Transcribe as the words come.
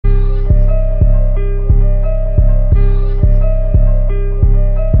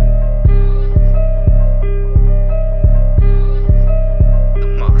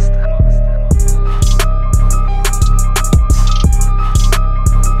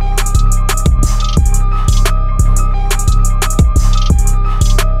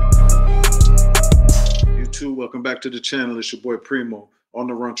back to the channel. It's your boy Primo on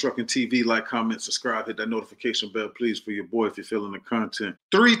the Run Trucking TV. Like, comment, subscribe, hit that notification bell, please, for your boy if you're feeling the content.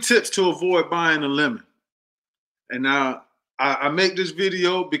 3 tips to avoid buying a lemon. And now I make this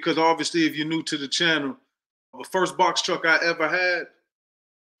video because obviously if you're new to the channel, the first box truck I ever had,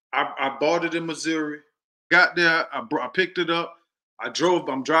 I bought it in Missouri. Got there, I picked it up.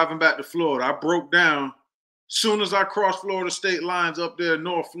 I'm driving back to Florida. I broke down. Soon as I crossed Florida state lines up there in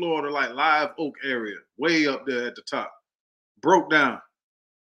North Florida, like Live Oak area, way up there at the top. Broke down.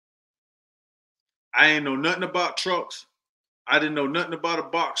 I ain't know nothing about trucks. I didn't know nothing about a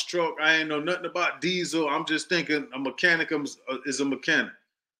box truck. I ain't know nothing about diesel. I'm just thinking a mechanic is a mechanic.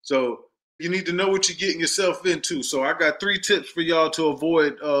 So you need to know what you're getting yourself into. So I got 3 tips for y'all to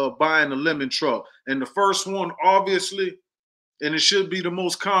avoid buying a lemon truck. And the first one, obviously, and it should be the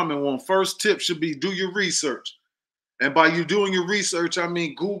most common one. First tip should be do your research. And by you doing your research, I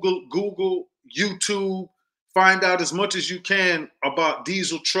mean Google, YouTube, find out as much as you can about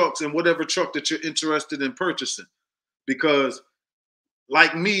diesel trucks and whatever truck that you're interested in purchasing. Because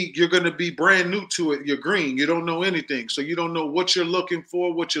like me, you're going to be brand new to it. You're green. You don't know anything. So you don't know what you're looking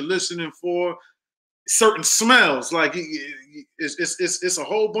for, what you're listening for, certain smells. Like it's a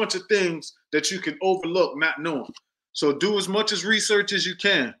whole bunch of things that you can overlook not knowing. So do as much as research as you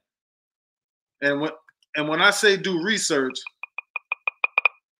can. And when I say do research,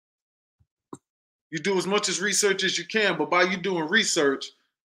 you do as much as research as you can. But by you doing research,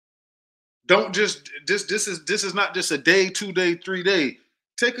 don't just this is not just a day, 2 day, 3 day.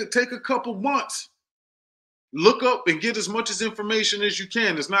 Take a couple months. Look up and get as much as information as you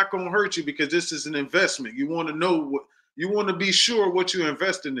can. It's not going to hurt you because this is an investment. You want to know what you want to be sure what you're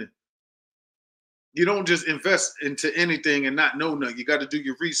investing in. You don't just invest into anything and not know nothing. You got to do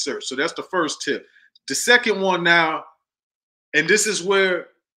your research. So that's the first tip. The second one now, and this is where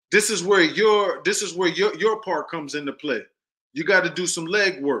your part comes into play. You got to do some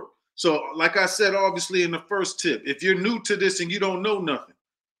leg work. So like I said, obviously in the first tip, if you're new to this and you don't know nothing,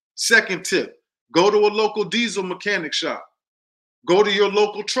 second tip, go to a local diesel mechanic shop. Go to your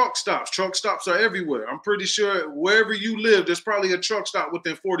local truck stops. Truck stops are everywhere. I'm pretty sure wherever you live, there's probably a truck stop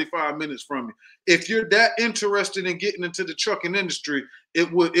within 45 minutes from you. If you're that interested in getting into the trucking industry,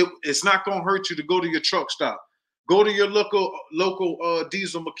 it's not going to hurt you to go to your truck stop. Go to your local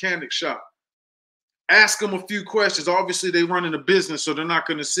diesel mechanic shop. Ask them a few questions. Obviously, they run in a business, so they're not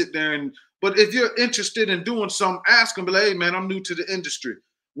going to sit there but if you're interested in doing something, ask them, be like, hey, man, I'm new to the industry.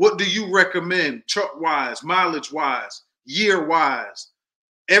 What do you recommend truck-wise, mileage-wise, year-wise?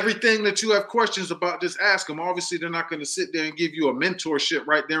 Everything that you have questions about, just ask them. Obviously, they're not going to sit there and give you a mentorship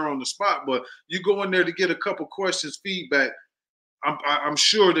right there on the spot, but you go in there to get a couple questions, feedback. I'm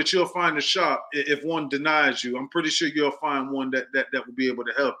sure that you'll find a shop. If one denies you, I'm pretty sure you'll find one that will be able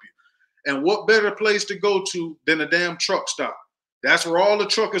to help you. And what better place to go to than a damn truck stop? That's where all the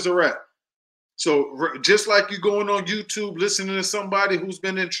truckers are at. So just like you going on YouTube, listening to somebody who's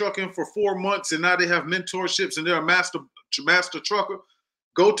been in trucking for 4 months and now they have mentorships and they're a master trucker,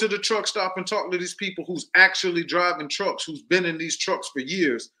 go to the truck stop and talk to these people who's actually driving trucks, who's been in these trucks for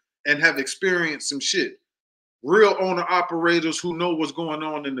years and have experienced some shit. Real owner operators who know what's going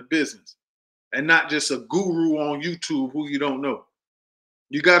on in the business and not just a guru on YouTube who you don't know.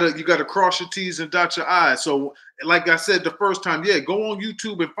 You gotta cross your T's and dot your I's. So like I said the first time, yeah, go on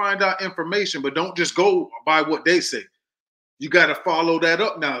YouTube and find out information, but don't just go by what they say. You got to follow that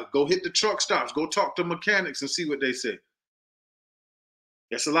up now. Go hit the truck stops. Go talk to mechanics and see what they say.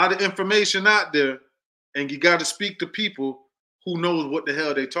 There's a lot of information out there, and you got to speak to people who knows what the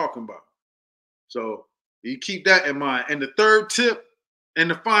hell they're talking about. So you keep that in mind. And the third tip and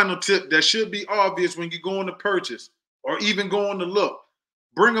the final tip that should be obvious when you go on to purchase or even go on to look,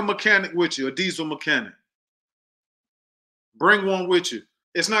 bring a mechanic with you, a diesel mechanic. Bring one with you.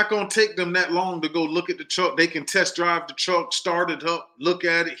 It's not going to take them that long to go look at the truck. They can test drive the truck, start it up, look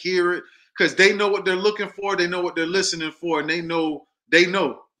at it, hear it, because they know what they're looking for. They know what they're listening for, and they know.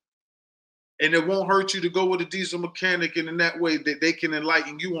 And it won't hurt you to go with a diesel mechanic, and in that way that they can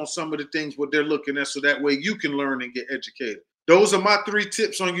enlighten you on some of the things what they're looking at, so that way you can learn and get educated. Those are my 3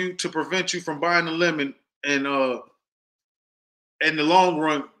 tips on you to prevent you from buying a lemon. And in the long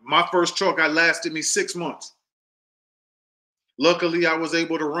run, my first truck, I lasted me 6 months. Luckily, I was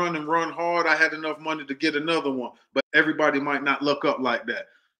able to run hard. I had enough money to get another one, but everybody might not look up like that.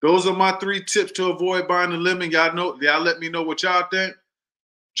 Those are my 3 tips to avoid buying a lemon. Y'all let me know what y'all think.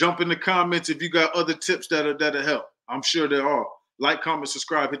 Jump in the comments if you got other tips that'll help. I'm sure there are. Like, comment,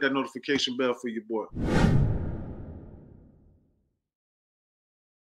 subscribe, hit that notification bell for your boy.